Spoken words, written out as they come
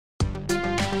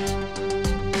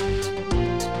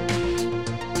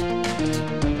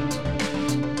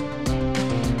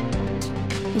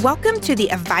Welcome to the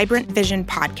A Vibrant Vision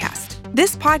podcast.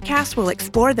 This podcast will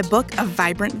explore the book A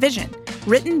Vibrant Vision,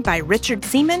 written by Richard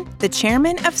Seaman, the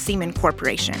chairman of Seaman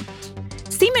Corporation.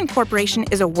 Seaman Corporation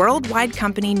is a worldwide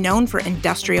company known for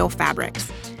industrial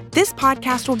fabrics. This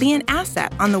podcast will be an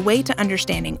asset on the way to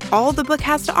understanding all the book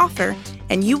has to offer,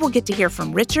 and you will get to hear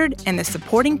from Richard and the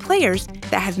supporting players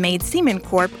that have made Seaman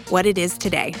Corp what it is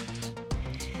today.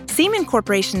 Seaman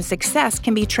Corporation's success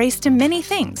can be traced to many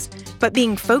things, but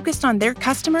being focused on their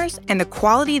customers and the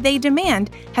quality they demand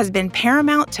has been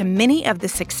paramount to many of the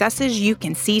successes you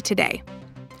can see today.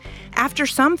 After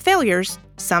some failures,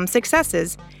 some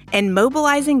successes, and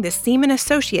mobilizing the Seaman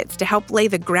associates to help lay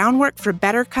the groundwork for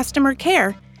better customer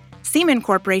care, Seaman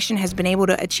Corporation has been able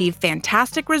to achieve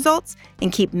fantastic results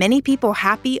and keep many people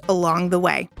happy along the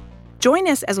way. Join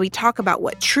us as we talk about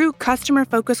what true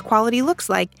customer-focused quality looks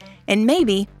like, and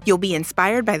maybe you'll be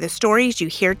inspired by the stories you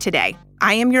hear today.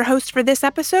 I am your host for this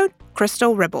episode,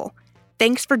 Crystal Ribble.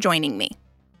 Thanks for joining me.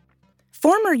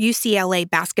 Former UCLA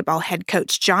basketball head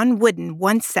coach John Wooden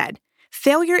once said,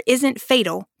 "Failure isn't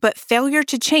fatal, but failure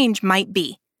to change might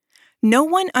be." No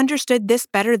one understood this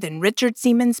better than Richard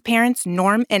Seaman's parents,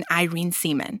 Norm and Irene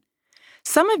Seaman.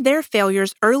 Some of their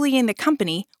failures early in the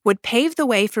company would pave the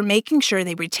way for making sure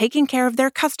they were taking care of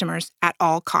their customers at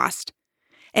all cost.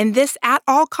 And this at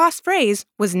all cost phrase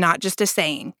was not just a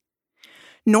saying.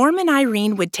 Norm and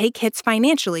Irene would take hits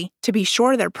financially to be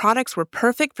sure their products were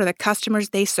perfect for the customers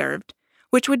they served,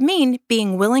 which would mean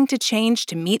being willing to change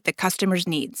to meet the customer's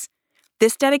needs.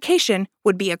 This dedication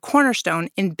would be a cornerstone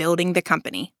in building the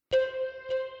company.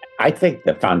 I think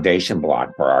the foundation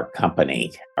block for our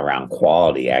company around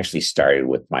quality actually started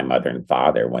with my mother and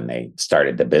father when they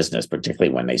started the business,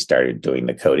 particularly when they started doing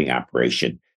the coating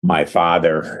operation. My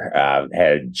father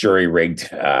had a jury-rigged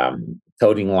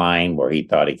coating line where he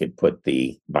thought he could put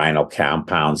the vinyl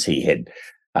compounds he had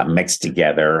mixed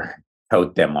together,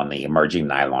 coat them on the emerging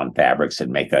nylon fabrics,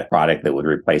 and make a product that would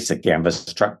replace a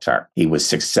canvas truck tarp. He was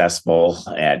successful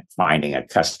at finding a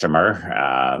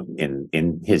customer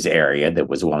in his area that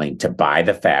was willing to buy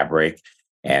the fabric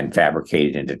and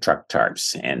fabricate it into truck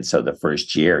tarps. And so the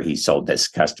first year, he sold this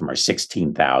customer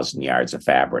 16,000 yards of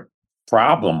fabric.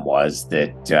 Problem was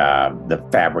that the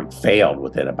fabric failed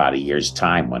within about a year's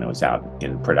time when it was out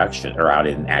in production or out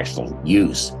in actual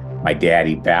use. My dad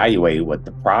evaluated what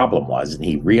the problem was, and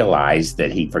he realized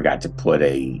that he forgot to put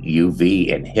a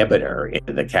UV inhibitor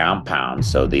into the compound,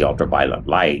 so the ultraviolet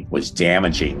light was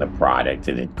damaging the product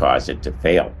and it caused it to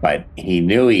fail. But he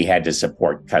knew he had to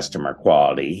support customer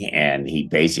quality, and he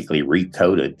basically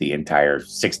recoated the entire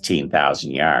 16,000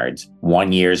 yards,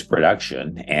 1 year's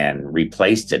production, and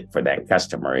replaced it for that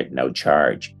customer at no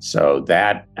charge. So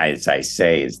that, as I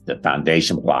say, is the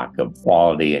foundation block of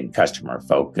quality and customer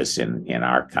focus in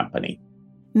our company.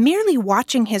 Merely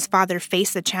watching his father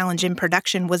face the challenge in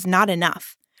production was not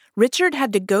enough. Richard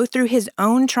had to go through his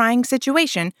own trying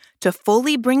situation to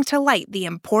fully bring to light the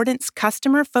importance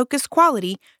customer-focused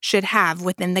quality should have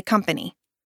within the company.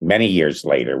 Many years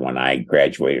later, when I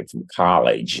graduated from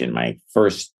college, and my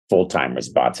first full-time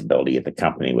responsibility at the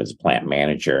company was plant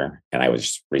manager, and I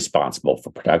was responsible for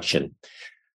production,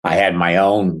 I had my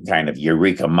own kind of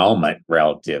eureka moment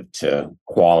relative to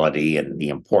quality and the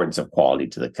importance of quality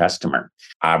to the customer.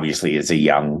 Obviously, as a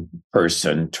young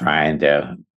person trying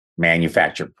to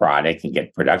manufacture product and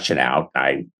get production out,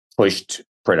 I pushed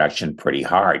production pretty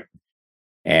hard.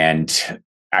 And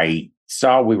I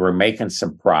saw we were making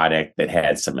some product that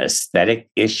had some aesthetic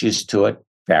issues to it,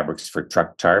 fabrics for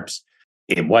truck tarps.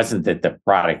 It wasn't that the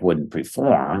product wouldn't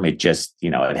perform. It just,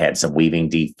 it had some weaving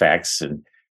defects, and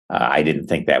I didn't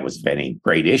think that was any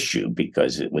great issue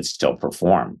because it would still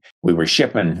perform. We were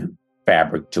shipping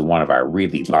fabric to one of our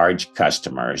really large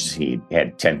customers. He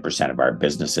had 10% of our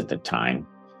business at the time.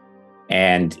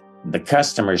 And the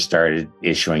customer started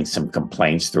issuing some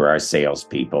complaints through our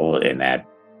salespeople, and that,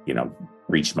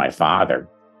 reached my father,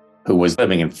 who was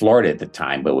living in Florida at the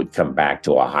time, but would come back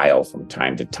to Ohio from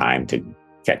time to time to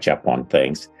catch up on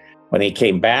things. When he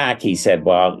came back, he said,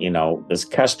 well, this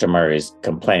customer is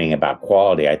complaining about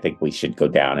quality. I think we should go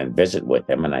down and visit with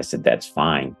him. And I said, that's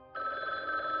fine.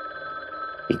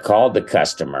 He called the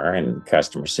customer, and the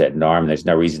customer said, Norm, there's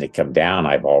no reason to come down.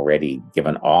 I've already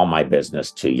given all my business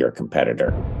to your competitor.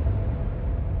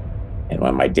 And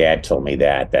when my dad told me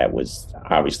that, that was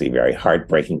obviously very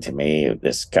heartbreaking to me.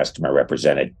 This customer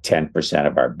represented 10%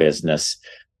 of our business.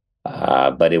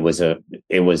 But it was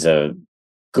a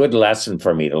good lesson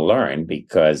for me to learn,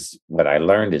 because what I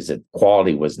learned is that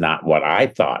quality was not what I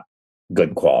thought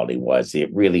good quality was.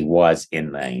 It really was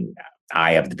in the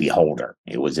eye of the beholder.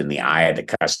 It was in the eye of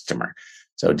the customer.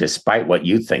 So despite what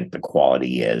you think the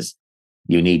quality is,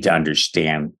 You need to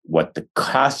understand what the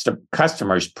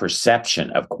customer's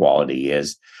perception of quality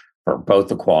is for both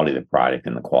the quality of the product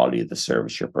and the quality of the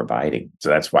service you're providing. So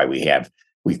that's why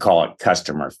we call it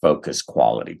customer-focused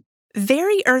quality.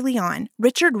 Very early on,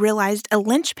 Richard realized a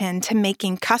linchpin to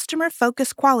making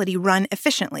customer-focused quality run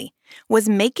efficiently was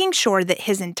making sure that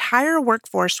his entire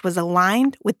workforce was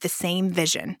aligned with the same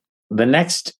vision. The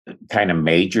next kind of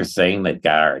major thing that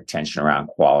got our attention around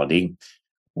quality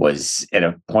was at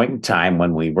a point in time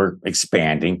when we were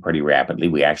expanding pretty rapidly.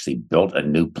 We actually built a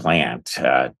new plant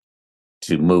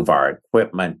to move our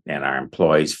equipment and our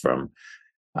employees from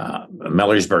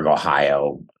Millersburg,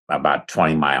 Ohio, about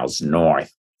 20 miles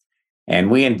north. And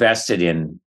we invested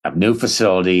in a new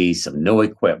facility, some new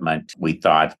equipment. We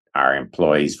thought our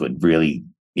employees would really,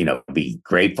 be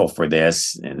grateful for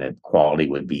this and that quality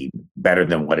would be better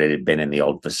than what it had been in the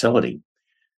old facility.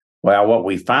 Well, what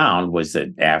we found was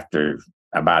that after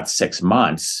about 6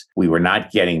 months, we were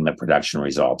not getting the production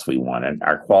results we wanted.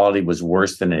 Our quality was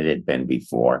worse than it had been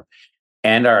before.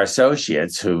 And our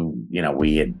associates who,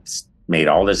 we had made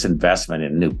all this investment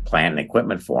in new plant and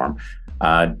equipment for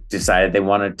them, decided they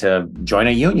wanted to join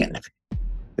a union.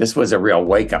 This was a real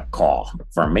wake-up call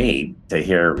for me to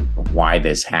hear why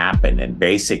this happened. And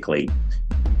basically,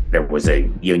 there was a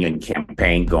union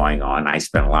campaign going on. I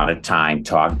spent a lot of time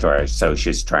talking to our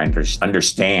associates, trying to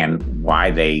understand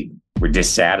why they were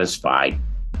dissatisfied.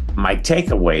 My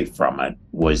takeaway from it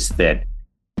was that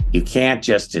you can't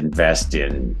just invest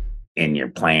in your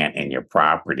plant and your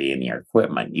property and your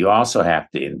equipment. You also have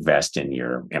to invest in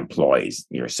your employees,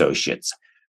 your associates.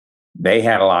 They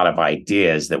had a lot of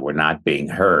ideas that were not being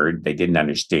heard. They didn't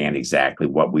understand exactly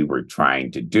what we were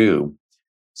trying to do.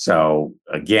 So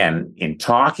again, in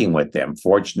talking with them,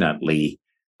 fortunately,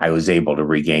 I was able to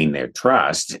regain their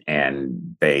trust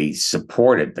and they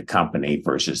supported the company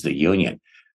versus the union.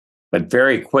 But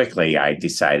very quickly, I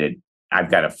decided I've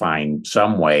got to find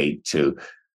some way to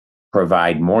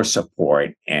provide more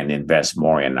support and invest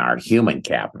more in our human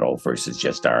capital versus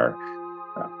just our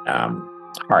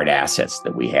hard assets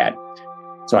that we had.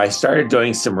 So I started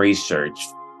doing some research.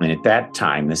 And at that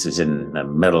time, this is in the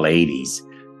middle 80s,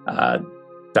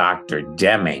 Dr.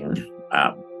 Deming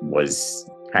was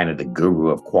kind of the guru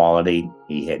of quality.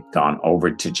 He had gone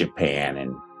over to Japan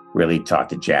and really taught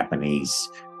the Japanese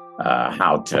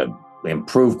how to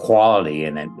improve quality.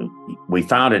 And then we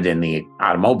found it in the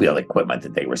automobile equipment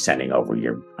that they were sending over,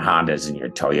 your Hondas and your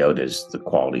Toyotas. The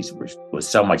qualities was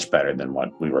so much better than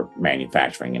what we were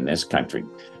manufacturing in this country.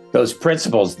 Those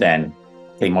principles then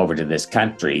came over to this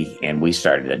country and we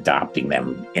started adopting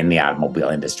them in the automobile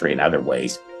industry in other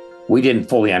ways. We didn't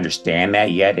fully understand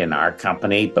that yet in our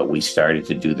company, but we started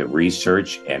to do the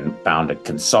research and found a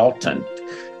consultant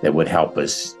that would help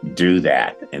us do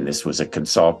that. And this was a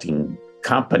consulting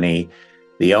company,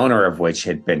 the owner of which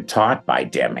had been taught by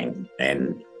Deming,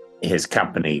 and his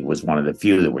company was one of the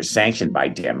few that were sanctioned by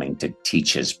Deming to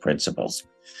teach his principles.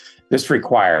 This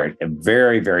required a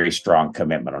very, very strong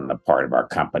commitment on the part of our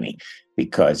company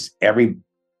because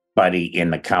everybody in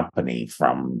the company,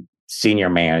 from senior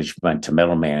management to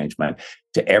middle management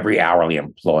to every hourly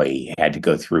employee, had to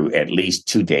go through at least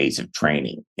 2 days of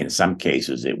training. In some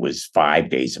cases, it was 5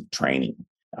 days of training.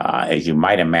 As you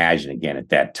might imagine, again, at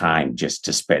that time, just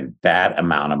to spend that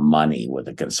amount of money with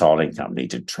a consulting company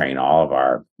to train all of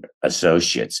our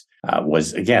associates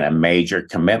was, again, a major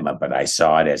commitment, but I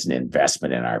saw it as an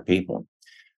investment in our people.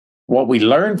 What we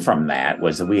learned from that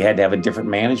was that we had to have a different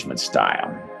management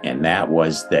style. And that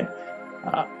was that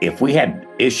if we had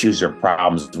issues or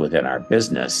problems within our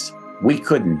business, we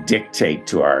couldn't dictate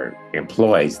to our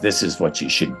employees, this is what you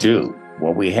should do.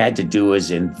 What we had to do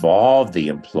is involve the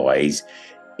employees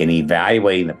in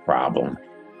evaluating the problem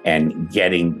and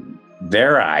getting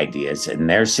their ideas and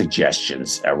their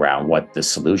suggestions around what the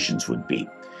solutions would be.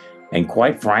 And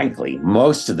quite frankly,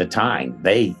 most of the time,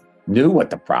 they knew what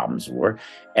the problems were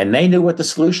and they knew what the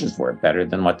solutions were better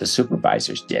than what the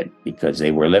supervisors did because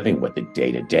they were living with it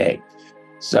day to day.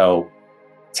 So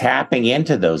tapping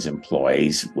into those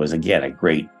employees was, again, a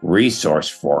great resource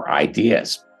for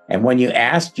ideas. And when you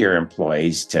ask your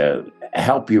employees to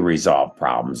help you resolve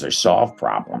problems or solve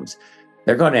problems,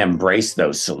 they're going to embrace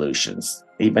those solutions.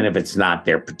 Even if it's not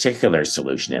their particular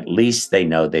solution, at least they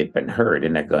know they've been heard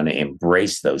and they're going to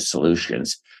embrace those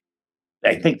solutions.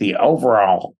 I think the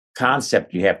overall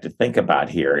concept you have to think about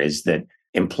here is that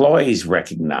employees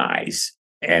recognize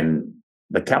and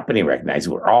the company recognizes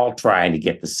we're all trying to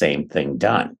get the same thing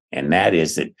done. And that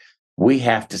is that we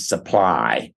have to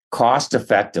supply cost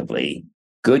effectively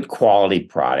good quality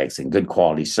products and good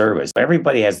quality service.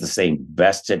 Everybody has the same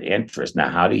vested interest. Now,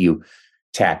 how do you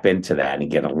tap into that and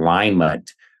get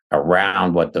alignment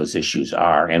around what those issues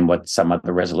are and what some of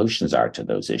the resolutions are to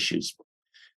those issues.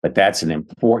 But that's an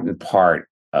important part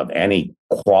of any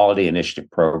quality initiative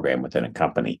program within a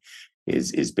company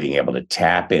is being able to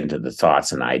tap into the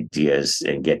thoughts and ideas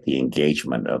and get the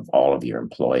engagement of all of your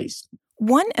employees.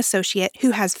 One associate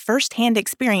who has firsthand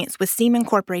experience with Seaman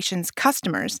Corporation's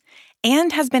customers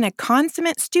and has been a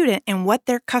consummate student in what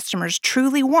their customers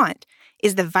truly want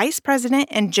is the Vice President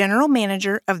and General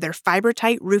Manager of their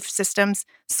fiber-tight roof systems,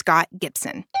 Scott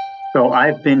Gibson. So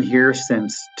I've been here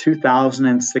since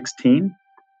 2016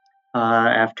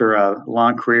 after a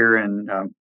long career in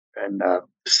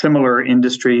similar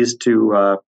industries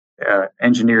to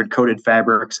engineered coated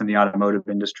fabrics in the automotive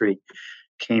industry.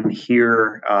 Came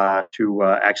here to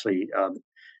actually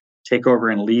take over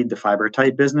and lead the fiber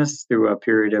tight business through a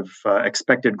period of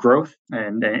expected growth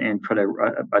and put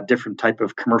a different type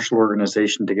of commercial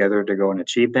organization together to go and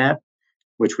achieve that,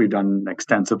 which we've done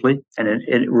extensively. And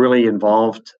it really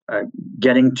involved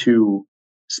getting to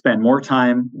spend more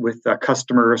time with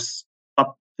customers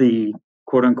up the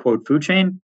quote unquote food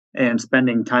chain and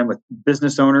spending time with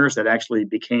business owners that actually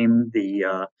became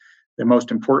the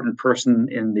most important person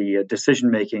in the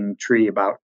decision-making tree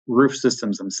about roof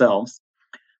systems themselves.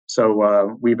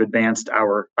 So we've advanced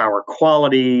our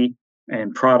quality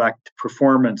and product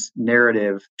performance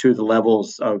narrative to the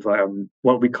levels of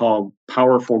what we call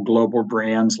powerful global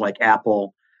brands like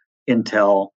Apple,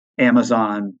 Intel,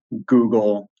 Amazon,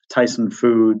 Google, Tyson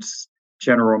Foods,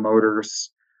 General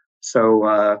Motors.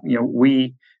 So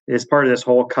we, as part of this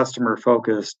whole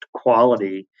customer-focused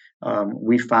quality,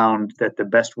 we found that the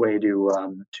best way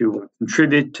to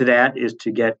contribute to that is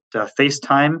to get face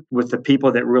time with the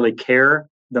people that really care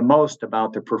the most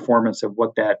about the performance of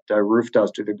what that roof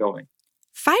does to the building.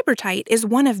 FiberTite is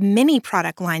one of many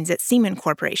product lines at Seaman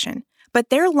Corporation, but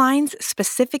their line's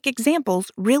specific examples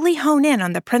really hone in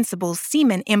on the principles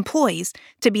Seaman employs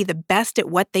to be the best at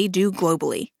what they do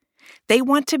globally. They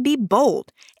want to be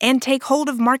bold and take hold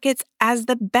of markets as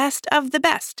the best of the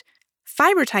best.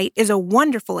 FiberTite is a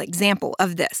wonderful example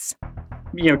of this.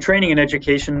 Training and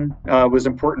education was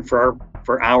important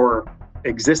for our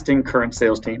existing current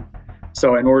sales team.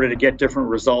 So in order to get different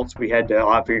results, we had to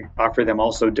offer them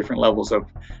also different levels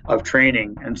of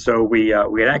training. And so we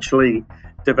had actually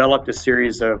developed a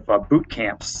series of boot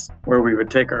camps where we would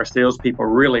take our salespeople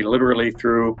really literally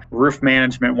through roof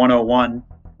management 101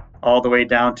 all the way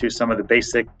down to some of the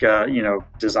basic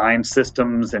design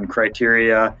systems and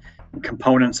criteria and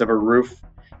components of a roof,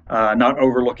 not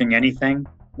overlooking anything.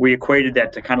 We equated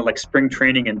that to kind of like spring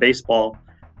training in baseball,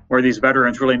 where these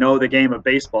veterans really know the game of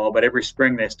baseball, but every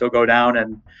spring they still go down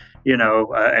and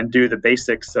do the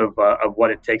basics of what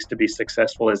it takes to be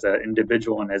successful as an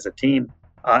individual and as a team.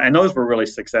 And those were really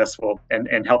successful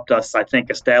and helped us, I think,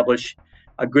 establish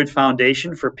a good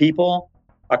foundation for people,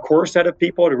 a core set of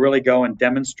people to really go and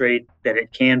demonstrate that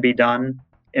it can be done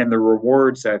and the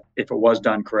rewards if it was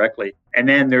done correctly. And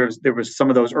then there was some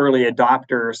of those early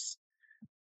adopters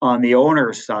on the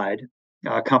owner's side,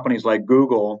 companies like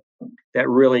Google, that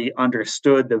really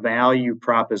understood the value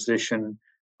proposition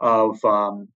of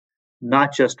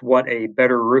not just what a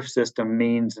better roof system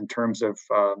means in terms of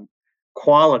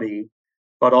quality,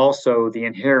 but also the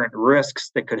inherent risks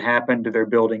that could happen to their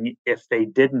building if they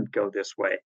didn't go this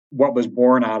way. What was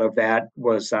born out of that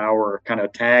was our kind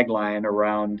of tagline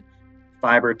around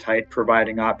FiberTite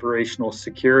providing operational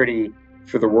security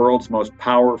for the world's most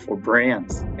powerful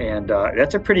brands. And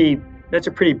that's a pretty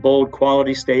bold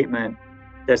quality statement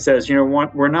that says,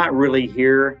 we're not really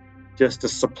here just to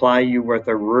supply you with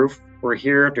a roof. We're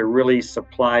here to really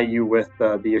supply you with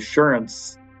the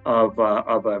assurance of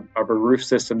a roof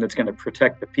system that's going to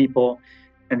protect the people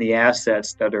and the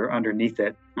assets that are underneath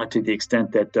it to the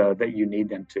extent that you need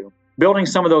them to. Building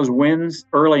some of those wins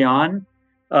early on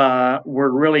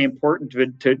were really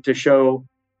important to show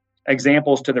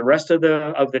examples to the rest of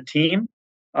the team,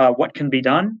 what can be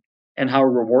done and how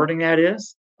rewarding that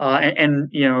is.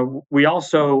 We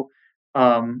also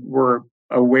were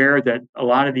aware that a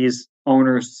lot of these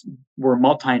owners were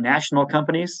multinational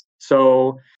companies.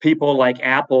 So people like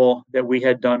Apple that we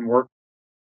had done work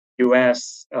in the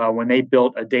US, when they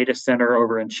built a data center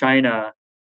over in China,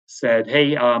 said,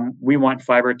 hey, we want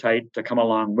FiberTite to come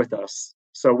along with us.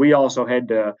 So we also had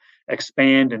to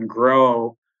expand and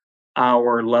grow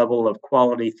our level of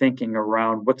quality thinking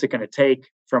around what's it going to take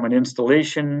from an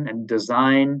installation and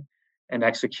design and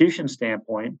execution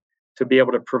standpoint to be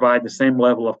able to provide the same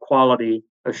level of quality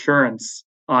assurance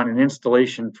on an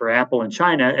installation for Apple in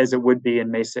China as it would be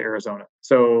in Mesa, Arizona.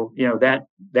 So,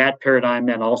 that paradigm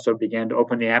then also began to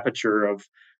open the aperture of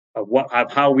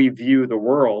how we view the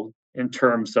world in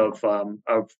terms of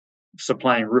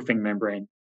supplying roofing membrane.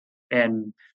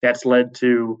 And that's led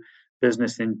to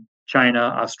business in China,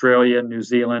 Australia, New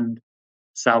Zealand,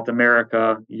 South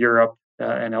America, Europe,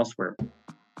 and elsewhere.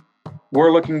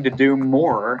 We're looking to do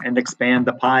more and expand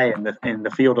the pie in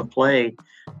the field of play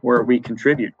where we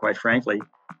contribute, quite frankly.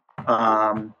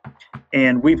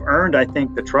 And we've earned, I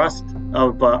think, the trust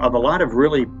of a lot of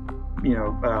really,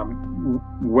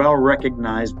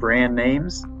 well-recognized brand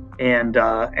names, and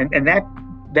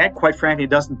that, quite frankly,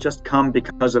 doesn't just come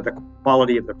because of the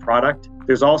quality of the product.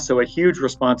 There's also a huge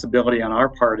responsibility on our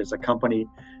part as a company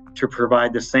to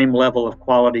provide the same level of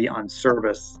quality on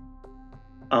service.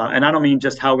 And I don't mean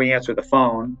just how we answer the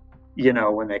phone,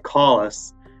 when they call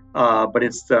us, but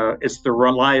it's the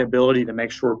reliability to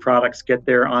make sure products get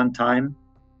there on time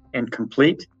and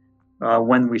complete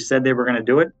when we said they were going to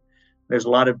do it. There's a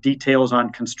lot of details on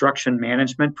construction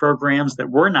management programs that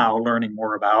we're now learning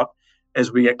more about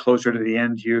as we get closer to the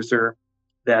end user,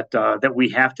 that we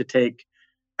have to take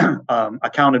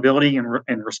accountability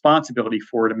and responsibility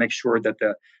for, to make sure that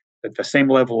the same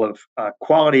level of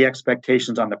quality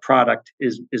expectations on the product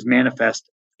is manifest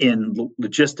in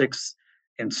logistics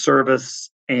and service,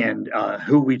 and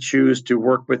who we choose to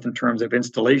work with in terms of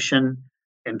installation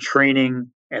and training,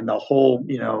 and the whole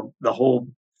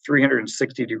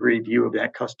 360-degree view of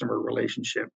that customer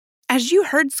relationship. As you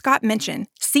heard Scott mention,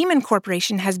 Seaman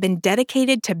Corporation has been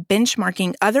dedicated to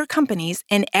benchmarking other companies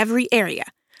in every area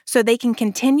so they can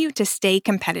continue to stay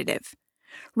competitive.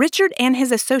 Richard and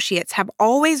his associates have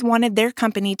always wanted their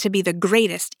company to be the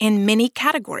greatest in many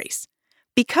categories.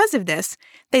 Because of this,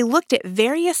 they looked at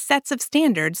various sets of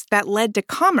standards that led to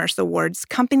commerce awards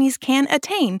companies can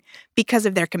attain because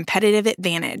of their competitive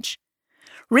advantage.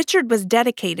 Richard was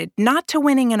dedicated not to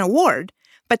winning an award,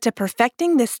 but to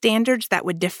perfecting the standards that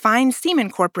would define Seaman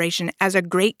Corporation as a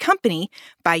great company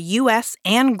by U.S.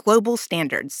 and global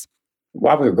standards.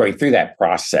 While we were going through that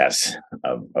process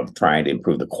of trying to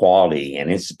improve the quality and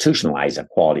institutionalize a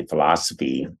quality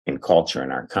philosophy and culture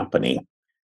in our company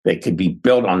that could be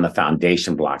built on the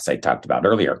foundation blocks I talked about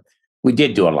earlier, we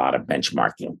did do a lot of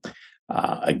benchmarking.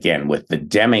 Again, with the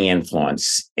Deming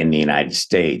influence in the United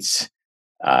States,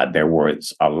 there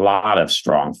was a lot of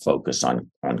strong focus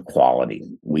on quality.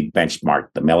 We benchmarked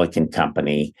the Milliken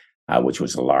Company, which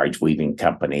was a large weaving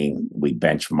company. We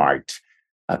benchmarked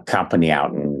a company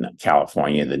out in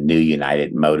California, the New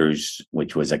United Motors,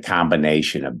 which was a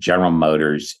combination of General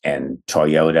Motors and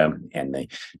Toyota, and the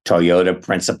Toyota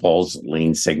principles,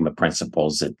 Lean Sigma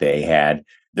principles that they had.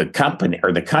 The company,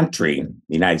 or the country,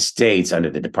 the United States, under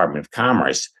the Department of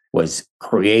Commerce, was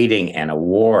creating an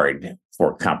award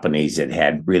for companies that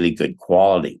had really good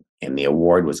quality. And the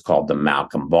award was called the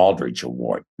Malcolm Baldrige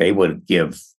Award. They would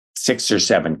give 6 or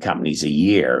 7 companies a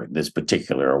year this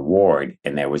particular award.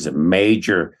 And there was a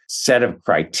major set of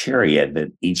criteria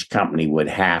that each company would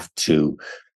have to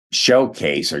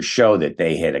showcase or show that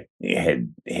they had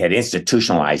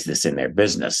institutionalized this in their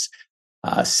business.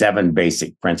 7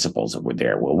 basic principles that were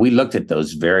there. Well, we looked at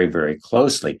those very, very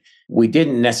closely. We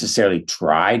didn't necessarily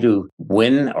try to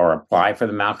win or apply for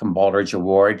the Malcolm Baldrige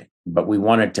Award, but we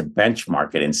wanted to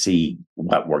benchmark it and see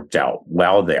what worked out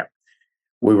well there.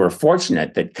 We were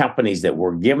fortunate that companies that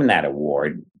were given that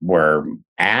award were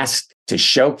asked to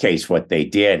showcase what they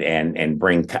did and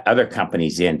bring other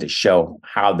companies in to show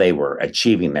how they were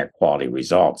achieving their quality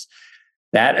results.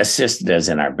 That assisted us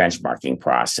in our benchmarking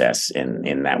process,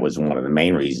 and that was one of the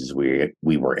main reasons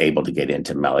we were able to get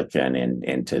into Milliken and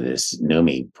into this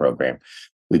NUMMI program.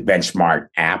 We benchmarked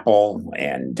Apple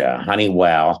and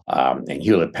Honeywell and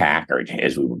Hewlett-Packard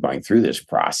as we were going through this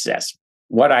process.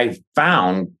 What I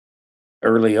found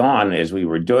early on as we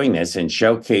were doing this and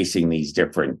showcasing these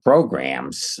different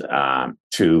programs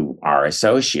to our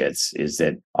associates is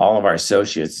that all of our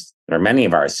associates, or many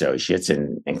of our associates,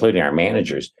 and including our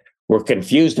managers, were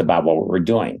confused about what we were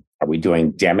doing. Are we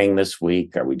doing Deming this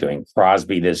week? Are we doing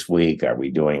Crosby this week? Are we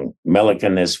doing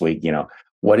Milliken this week?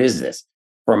 What is this?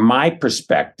 From my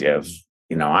perspective,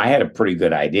 I had a pretty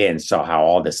good idea and saw how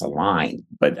all this aligned,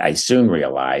 but I soon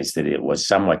realized that it was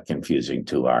somewhat confusing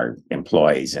to our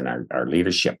employees and our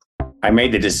leadership. I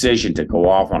made the decision to go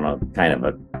off on a kind of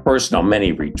a personal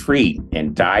mini retreat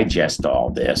and digest all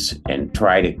this and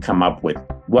try to come up with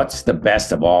what's the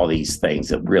best of all these things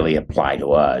that really apply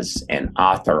to us and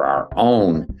author our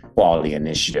own quality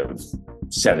initiative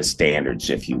set of standards,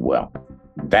 if you will.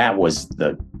 That was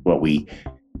what we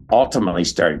ultimately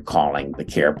started calling the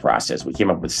CARE process. We came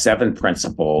up with 7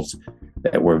 principles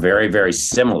that were very, very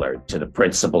similar to the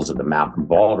principles of the Malcolm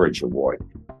Baldrige Award.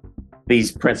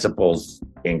 These principles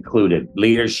included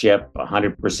leadership,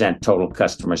 100% total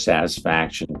customer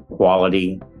satisfaction,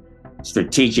 quality,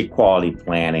 strategic quality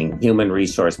planning, human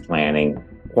resource planning,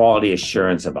 quality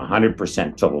assurance of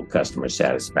 100% total customer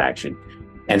satisfaction,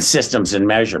 and systems and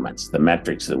measurements, the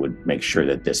metrics that would make sure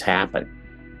that this happened.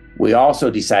 We also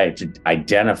decided to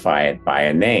identify it by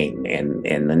a name,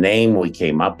 and the name we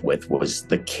came up with was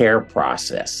the CARE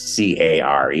process,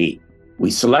 CARE. We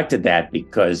selected that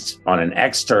because on an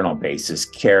external basis,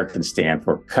 CARE can stand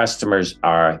for Customers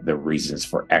Are the Reasons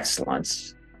for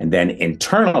Excellence. And then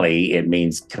internally, it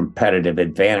means competitive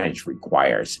advantage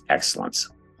requires excellence.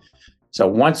 So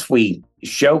once we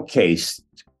showcased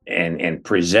and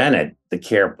presented the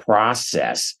CARE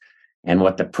process and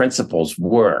what the principles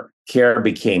were, CARE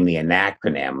became the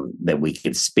acronym that we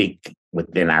could speak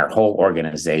within our whole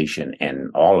organization, and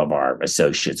all of our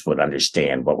associates would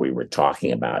understand what we were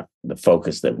talking about, the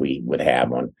focus that we would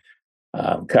have on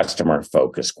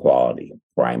customer-focused quality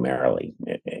primarily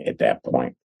at that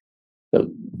point. So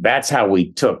that's how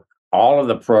we took all of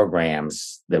the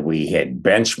programs that we had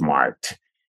benchmarked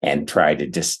and tried to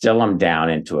distill them down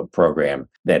into a program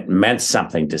that meant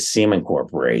something to Seaman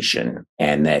Corporation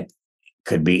and that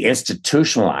could be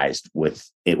institutionalized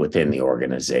within the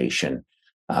organization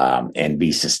and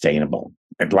be sustainable.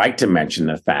 I'd like to mention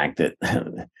the fact that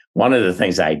one of the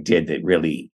things I did that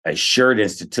really assured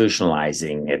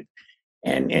institutionalizing it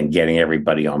and getting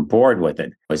everybody on board with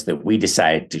it was that we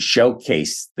decided to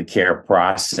showcase the CARE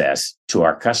process to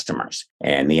our customers.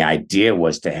 And the idea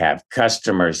was to have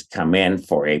customers come in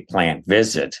for a plant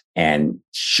visit and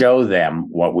show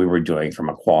them what we were doing from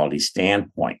a quality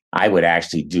standpoint. I would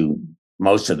actually do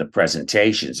most of the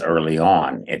presentations early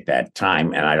on at that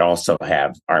time, and I'd also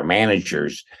have our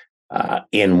managers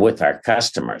in with our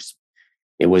customers.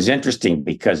 It was interesting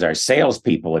because our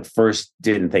salespeople at first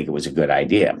didn't think it was a good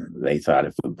idea. They thought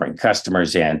if we bring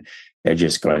customers in, they're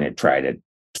just going to try to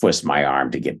twist my arm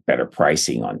to get better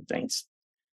pricing on things.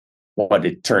 What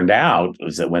it turned out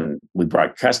was that when we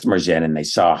brought customers in and they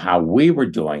saw how we were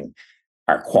doing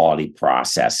our quality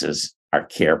processes, our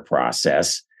CARE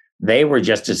process, they were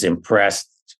just as impressed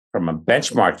from a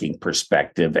benchmarking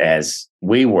perspective as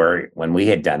we were when we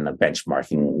had done the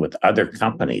benchmarking with other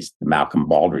companies, the Malcolm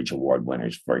Baldrige Award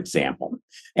winners, for example.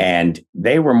 And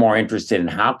they were more interested in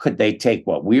how could they take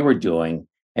what we were doing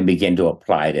and begin to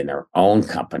apply it in their own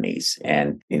companies.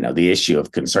 And, the issue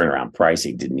of concern around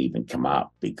pricing didn't even come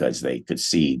up because they could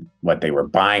see what they were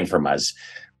buying from us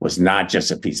was not just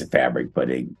a piece of fabric, but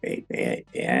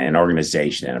an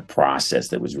organization and a process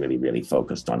that was really, really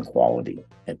focused on quality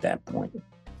at that point.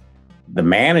 The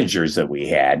managers that we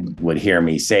had would hear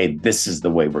me say, this is the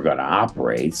way we're going to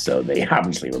operate. So they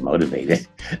obviously were motivated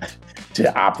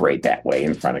to operate that way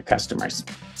in front of customers.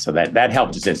 So that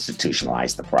helped us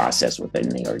institutionalize the process within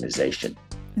the organization.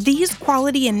 These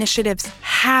quality initiatives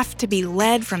have to be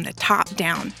led from the top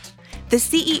down. The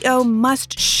CEO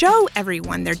must show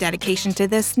everyone their dedication to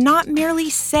this, not merely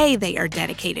say they are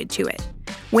dedicated to it.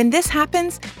 When this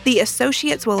happens, the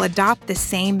associates will adopt the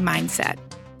same mindset.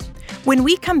 When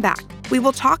we come back, we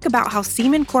will talk about how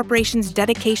Seaman Corporation's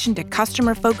dedication to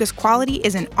customer-focused quality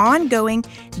is an ongoing,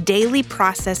 daily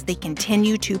process they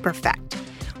continue to perfect.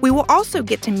 We will also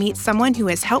get to meet someone who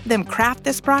has helped them craft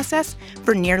this process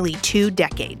for nearly 2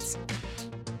 decades.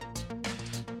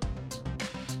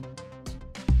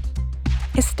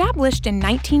 Established in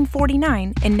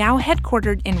 1949 and now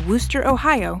headquartered in Wooster,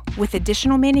 Ohio, with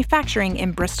additional manufacturing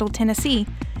in Bristol, Tennessee,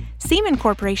 Seaman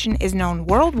Corporation is known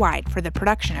worldwide for the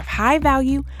production of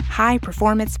high-value,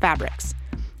 high-performance fabrics.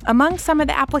 Among some of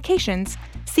the applications,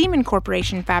 Seaman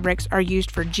Corporation fabrics are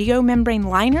used for geomembrane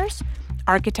liners,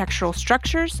 architectural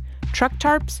structures, truck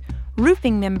tarps,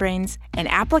 roofing membranes, and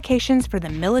applications for the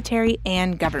military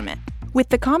and government. With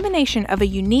the combination of a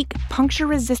unique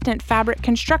puncture-resistant fabric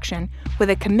construction with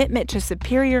a commitment to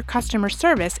superior customer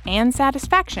service and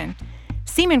satisfaction,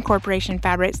 Seaman Corporation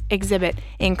fabrics exhibit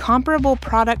incomparable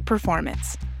product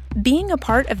performance. Being a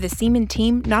part of the Seaman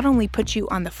team not only puts you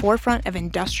on the forefront of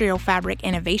industrial fabric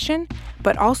innovation,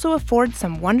 but also affords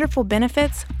some wonderful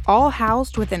benefits, all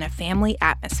housed within a family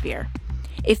atmosphere.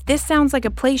 If this sounds like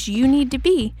a place you need to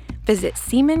be, visit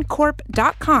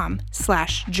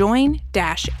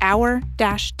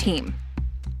seamancorp.com/join-our-team.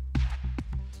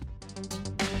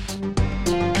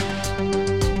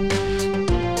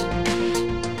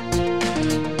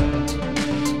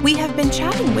 We have been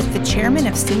chatting with the chairman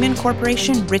of Seaman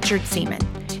Corporation, Richard Seaman,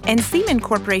 and Seaman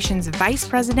Corporation's vice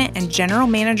president and general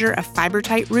manager of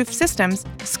Fibertight Roof Systems,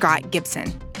 Scott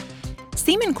Gibson.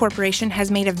 Seaman Corporation has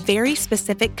made a very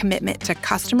specific commitment to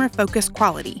customer-focused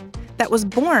quality that was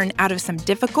born out of some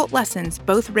difficult lessons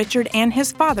both Richard and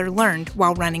his father learned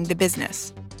while running the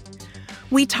business.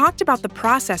 We talked about the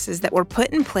processes that were put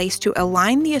in place to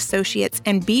align the associates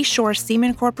and be sure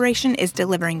Seaman Corporation is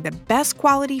delivering the best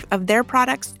quality of their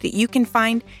products that you can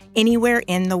find anywhere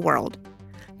in the world.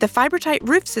 The Fibertite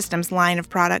Roof Systems line of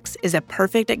products is a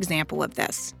perfect example of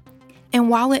this. And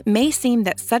while it may seem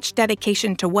that such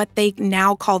dedication to what they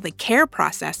now call the care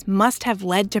process must have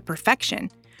led to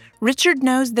perfection, Richard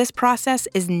knows this process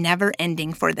is never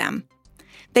ending for them.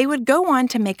 They would go on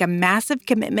to make a massive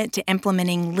commitment to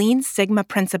implementing Lean Sigma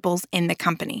principles in the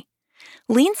company.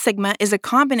 Lean Sigma is a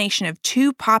combination of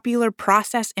two popular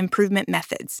process improvement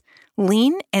methods,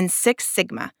 Lean and Six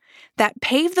Sigma, that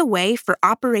pave the way for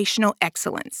operational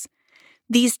excellence.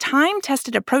 These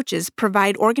time-tested approaches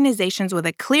provide organizations with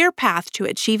a clear path to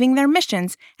achieving their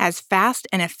missions as fast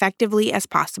and effectively as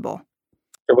possible.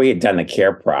 We had done the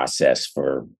care process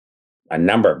for a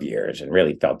number of years and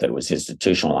really felt that it was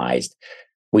institutionalized.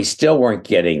 We still weren't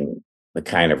getting the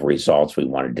kind of results we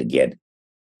wanted to get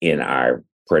in our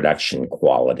production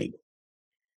quality.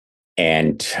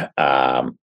 And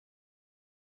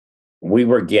we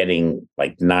were getting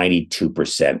like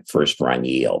 92% first run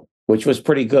yield, which was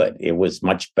pretty good. It was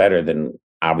much better than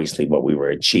obviously what we were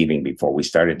achieving before we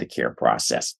started the care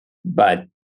process, but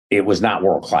it was not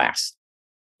world class.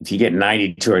 If you get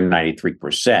 92 or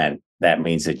 93%, that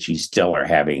means that you still are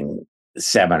having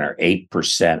 7 or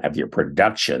 8% of your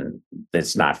production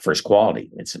that's not first quality.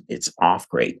 It's off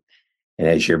grade. And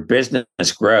as your business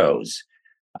grows,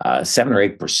 7 or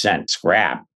 8%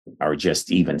 scrap or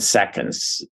just even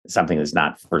seconds, something that's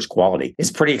not first quality,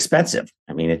 is pretty expensive.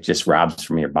 I mean, it just robs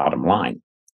from your bottom line.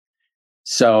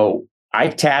 So I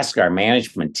tasked our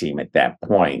management team at that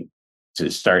point to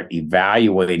start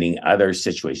evaluating other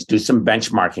situations, do some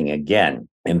benchmarking again,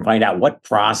 and find out what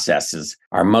processes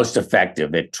are most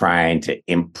effective at trying to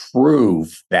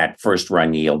improve that first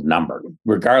run yield number,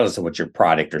 regardless of what your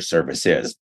product or service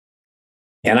is.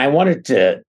 And I wanted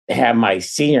to have my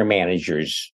senior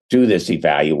managers do this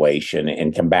evaluation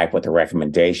and come back with a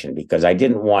recommendation, because I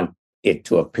didn't want it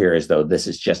to appear as though this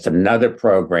is just another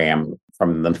program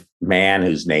from the man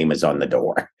whose name is on the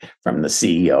door, from the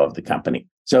CEO of the company.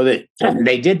 So that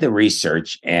they did the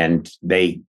research, and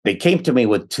they came to me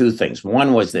with two things.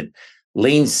 One was that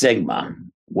Lean Sigma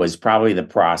was probably the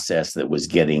process that was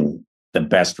getting the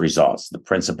best results, the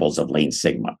principles of Lean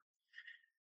Sigma.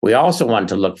 We also wanted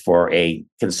to look for a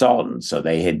consultant. So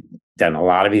they had done a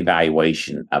lot of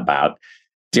evaluation about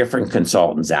different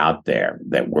consultants out there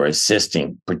that were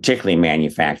assisting, particularly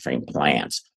manufacturing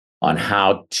plants, on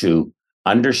how to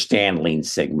understand Lean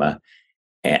Sigma,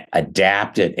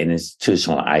 adapt it, and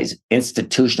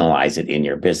institutionalize it in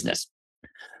your business.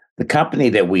 The company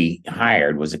that we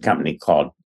hired was a company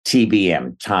called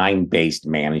TBM, Time-Based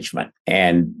Management.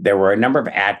 And there were a number of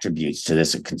attributes to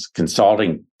this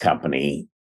consulting company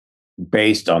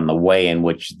based on the way in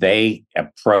which they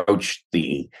approached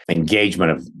the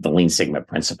engagement of the Lean Sigma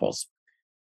principles.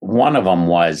 One of them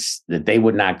was that they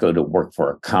would not go to work for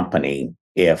a company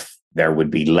if there would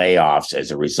be layoffs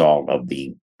as a result of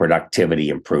the productivity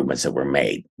improvements that were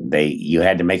made. You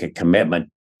had to make a commitment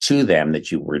to them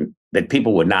that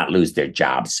people would not lose their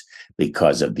jobs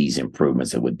because of these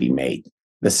improvements that would be made.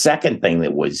 The second thing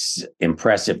that was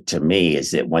impressive to me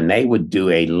is that when they would do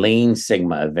a Lean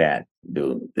Sigma event,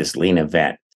 do this lean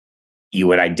event, you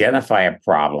would identify a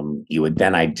problem. You would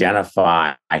then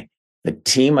identify the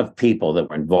team of people that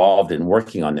were involved in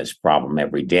working on this problem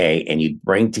every day, and you'd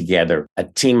bring together a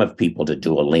team of people to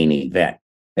do a lean event.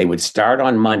 They would start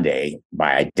on Monday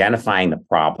by identifying the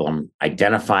problem,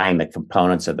 identifying the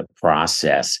components of the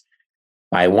process.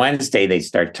 By Wednesday, they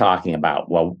start talking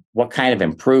about, well, what kind of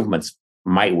improvements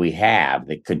might we have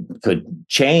that could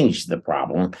change the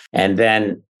problem? And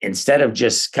then instead of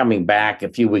just coming back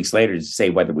a few weeks later to say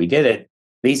whether we did it,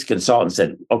 these consultants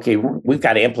said, okay, we've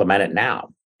got to implement it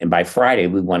now. And by Friday,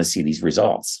 we want to see these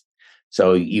results.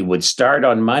 So you would start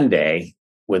on Monday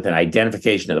with an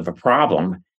identification of a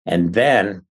problem, and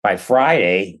then by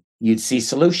Friday, you'd see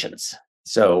solutions.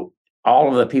 So all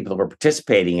of the people that were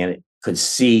participating in it could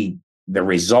see the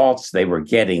results they were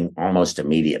getting almost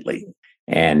immediately.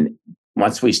 And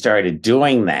once we started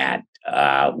doing that,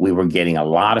 we were getting a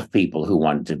lot of people who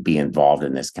wanted to be involved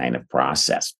in this kind of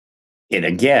process. It,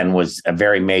 again, was a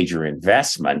very major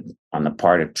investment on the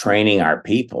part of training our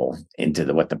people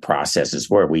into what the processes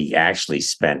were. We actually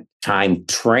spent time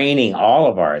training all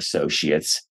of our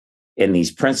associates in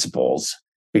these principles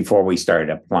before we started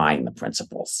applying the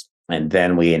principles. And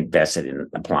then we invested in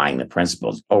applying the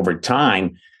principles. Over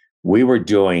time, we were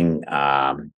doing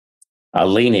a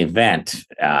lean event,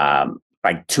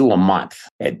 like 2 a month,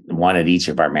 one at each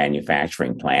of our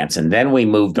manufacturing plants. And then we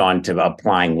moved on to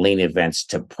applying lean events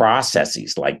to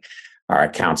processes like our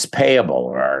accounts payable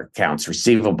or our accounts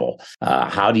receivable?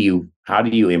 How do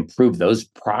you improve those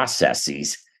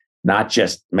processes, not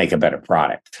just make a better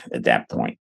product at that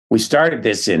point? We started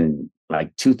this in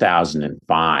like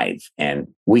 2005, and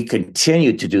we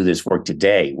continue to do this work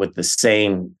today with the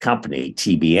same company,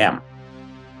 TBM.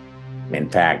 In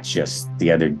fact, just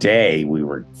the other day, we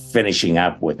were finishing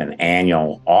up with an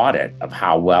annual audit of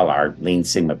how well our Lean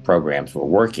Sigma programs were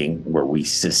working, were we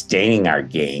sustaining our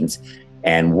gains,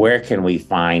 and where can we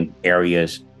find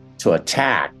areas to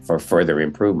attack for further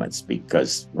improvements,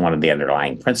 because one of the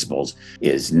underlying principles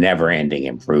is never-ending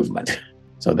improvement.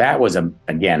 So that was,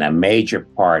 again, a major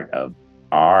part of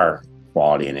our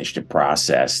quality initiative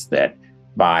process, that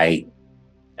by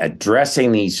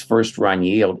addressing these first-run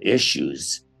yield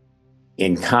issues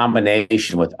in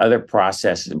combination with other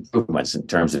process improvements in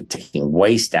terms of taking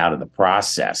waste out of the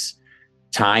process,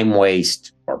 time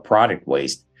waste or product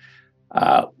waste,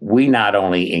 we not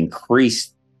only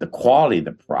increased the quality of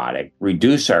the product,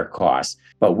 reduce our costs,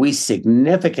 but we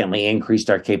significantly increased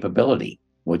our capability,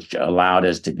 which allowed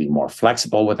us to be more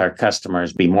flexible with our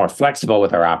customers, be more flexible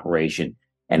with our operation,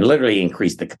 and literally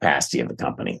increase the capacity of the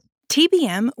company.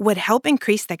 TBM would help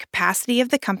increase the capacity of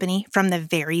the company from the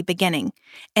very beginning,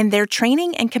 and their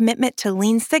training and commitment to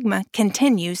Lean Sigma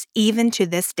continues even to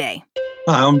this day.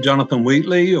 Hi, I'm Jonathan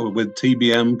Wheatley with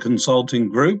TBM Consulting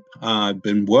Group. I've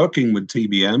been working with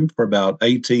TBM for about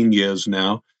 18 years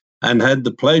now, and had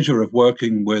the pleasure of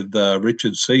working with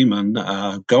Richard Seaman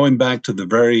going back to the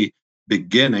very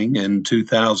beginning in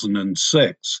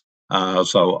 2006.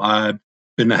 So I've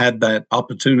had that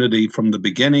opportunity from the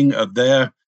beginning of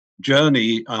their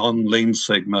journey on Lean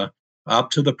Sigma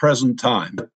up to the present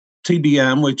time.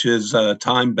 TBM, which is a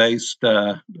time-based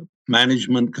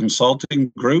management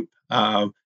consulting group,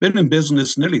 been in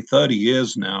business nearly 30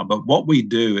 years now, but what we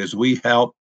do is we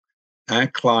help our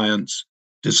clients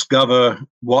discover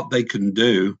what they can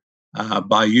do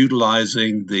by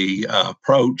utilizing the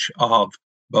approach of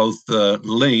both the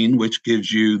Lean, which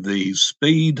gives you the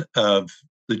speed of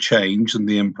the change and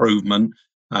the improvement,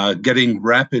 getting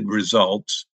rapid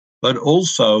results, but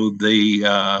also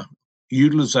the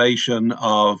utilization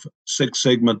of Six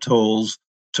Sigma tools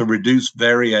to reduce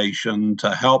variation,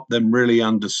 to help them really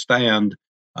understand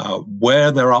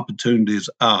where their opportunities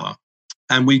are.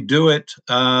 And we do it,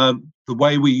 the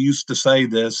way we used to say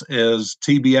this is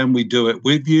TBM, we do it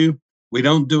with you, we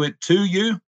don't do it to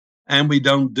you, and we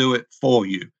don't do it for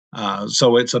you.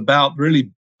 So it's about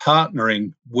really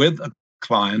partnering with a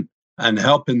client and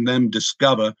helping them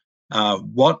discover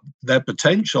what their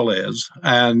potential is,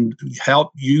 and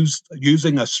help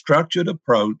using a structured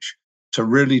approach to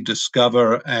really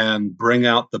discover and bring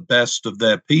out the best of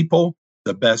their people,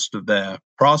 the best of their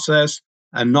process,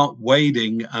 and not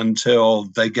waiting until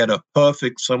they get a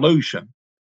perfect solution.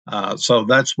 So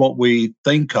that's what we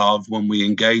think of when we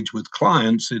engage with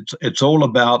clients. It's all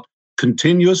about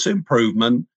continuous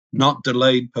improvement, not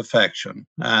delayed perfection.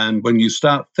 And when you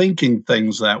start thinking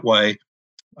things that way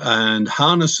and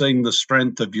harnessing the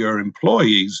strength of your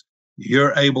employees,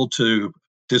 you're able to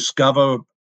discover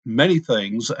many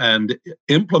things and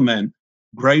implement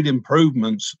great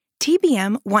improvements.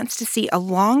 TBM wants to see a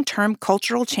long-term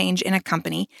cultural change in a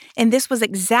company, and this was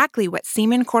exactly what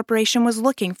Seaman Corporation was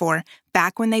looking for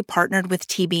back when they partnered with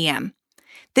TBM.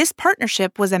 This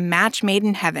partnership was a match made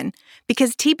in heaven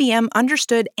because TBM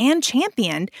understood and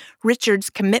championed Richard's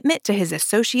commitment to his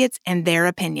associates and their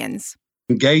opinions.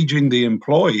 Engaging the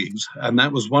employees, and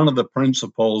that was one of the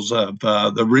principles of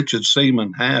the Richard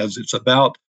Seaman has. It's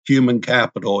about human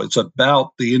capital. It's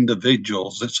about the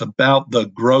individuals. It's about the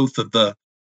growth of the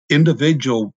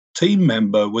individual team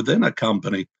member within a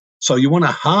company. So you want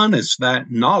to harness that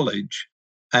knowledge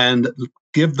and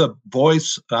give the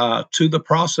voice to the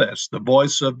process, the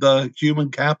voice of the human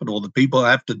capital, the people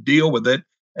that have to deal with it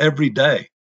every day.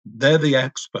 They're the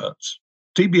experts.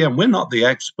 TBM, we're not the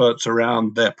experts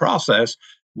around their process.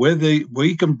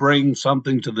 We can bring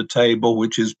something to the table,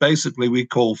 which is basically we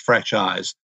call fresh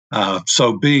eyes.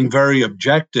 So being very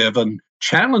objective and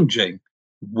challenging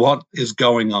what is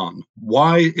going on.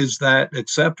 Why is that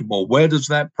acceptable? Where does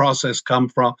that process come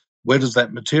from? Where does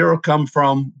that material come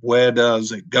from? Where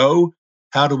does it go?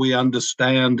 How do we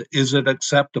understand, is it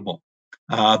acceptable?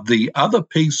 The other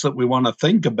piece that we want to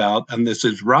think about, and this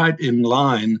is right in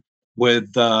line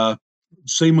with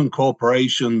Seaman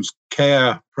Corporation's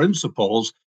CARE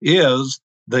principles, is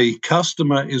the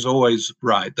customer is always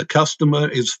right. The customer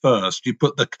is first. You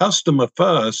put the customer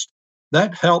first,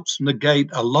 that helps negate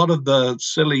a lot of the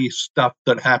silly stuff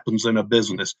that happens in a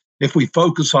business. If we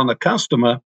focus on the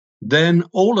customer, then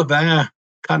all of our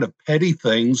kind of petty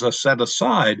things are set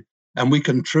aside, and we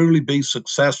can truly be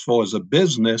successful as a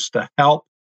business to help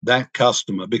that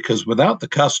customer, because without the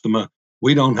customer,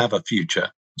 we don't have a future.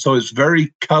 So it's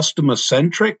very customer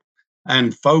centric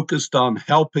and focused on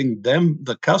helping them,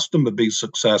 the customer, be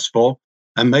successful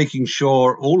and making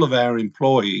sure all of our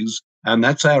employees, and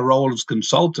that's our role as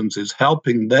consultants, is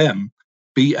helping them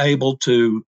be able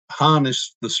to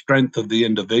harness the strength of the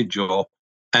individual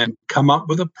and come up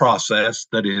with a process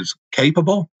that is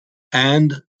capable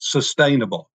and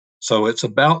sustainable. So it's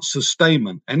about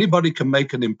sustainment. Anybody can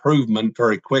make an improvement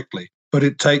very quickly, but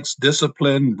it takes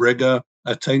discipline, rigor,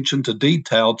 attention to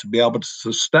detail to be able to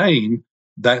sustain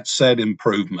that said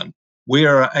improvement. We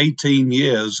are 18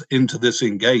 years into this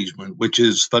engagement, which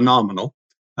is phenomenal,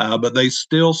 but they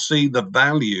still see the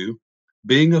value.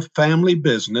 Being a family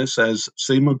business, as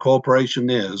Seaman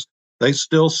Corporation is, they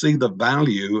still see the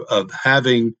value of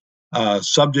having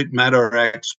subject matter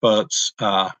experts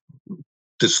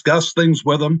discuss things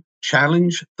with them,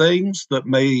 challenge things that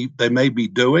they may be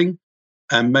doing,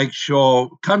 and make sure,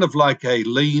 kind of like a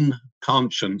lean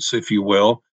conscience, if you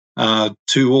will,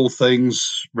 to all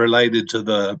things related to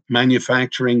the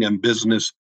manufacturing and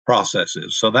business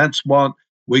processes. So that's what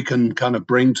we can kind of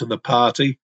bring to the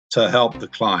party to help the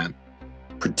client.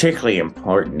 Particularly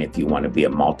important if you want to be a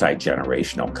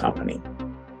multi-generational company,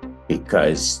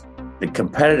 because the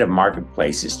competitive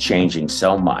marketplace is changing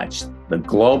so much. The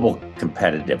global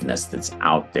competitiveness that's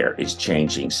out there is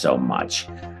changing so much.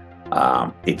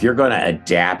 If you're going to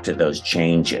adapt to those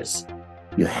changes,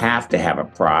 you have to have a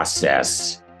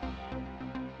process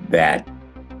that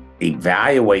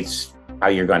evaluates how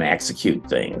you're going to execute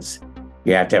things.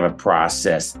 You have to have a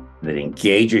process that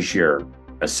engages your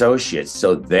associates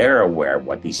so they're aware of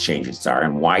what these changes are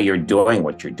and why you're doing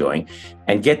what you're doing,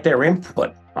 and get their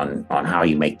input on how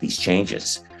you make these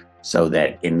changes, so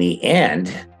that in the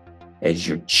end, as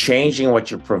you're changing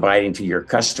what you're providing to your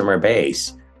customer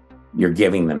base, you're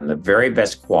giving them the very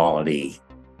best quality,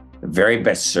 the very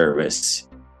best service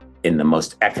in the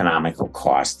most economical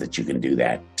cost that you can do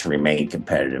that to remain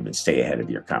competitive and stay ahead of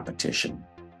your competition.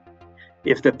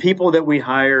 If the people that we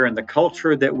hire and the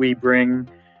culture that we bring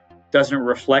doesn't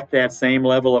reflect that same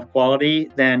level of quality,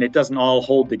 then it doesn't all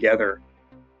hold together.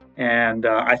 And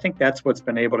I think that's what's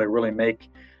been able to really make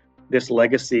this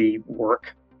legacy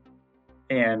work.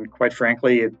 And quite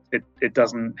frankly, it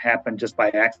doesn't happen just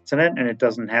by accident, and it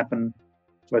doesn't happen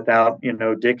without,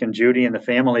 Dick and Judy and the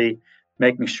family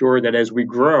making sure that as we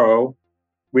grow,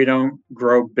 we don't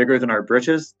grow bigger than our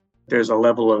britches. There's a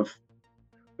level of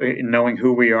knowing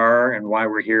who we are and why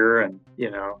we're here, and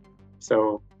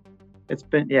so it's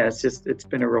been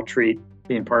a real treat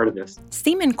being part of this.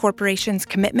 Seaman Corporation's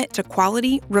commitment to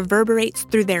quality reverberates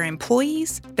through their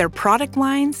employees, their product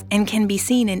lines, and can be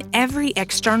seen in every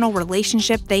external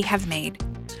relationship they have made.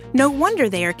 No wonder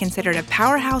they are considered a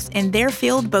powerhouse in their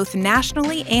field both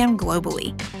nationally and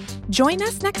globally. Join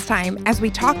us next time as we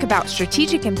talk about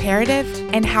strategic imperative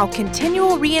and how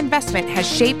continual reinvestment has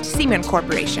shaped Seaman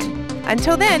Corporation.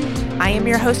 Until then, I am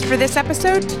your host for this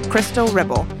episode, Crystal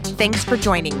Ribble. Thanks for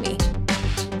joining me.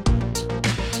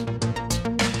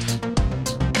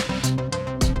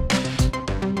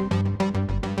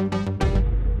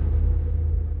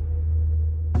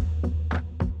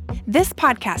 This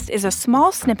podcast is a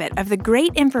small snippet of the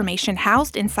great information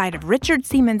housed inside of Richard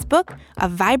Seaman's book, A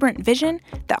Vibrant Vision,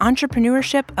 The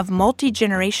Entrepreneurship of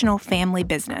Multi-Generational Family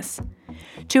Business.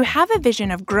 To have a vision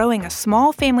of growing a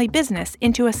small family business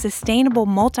into a sustainable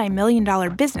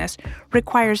multi-million-dollar business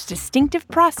requires distinctive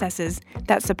processes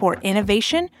that support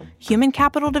innovation, human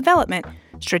capital development,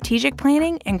 strategic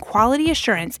planning, and quality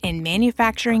assurance in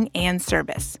manufacturing and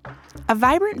service. A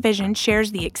Vibrant Vision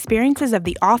shares the experiences of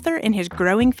the author in his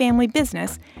growing family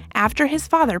business after his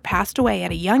father passed away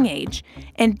at a young age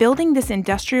and building this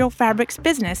industrial fabrics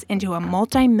business into a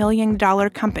multi-million-dollar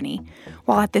company,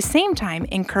 while at the same time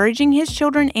encouraging his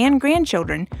children and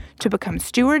grandchildren to become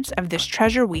stewards of this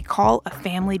treasure we call a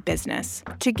family business.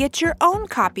 To get your own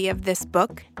copy of this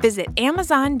book, visit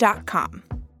Amazon.com.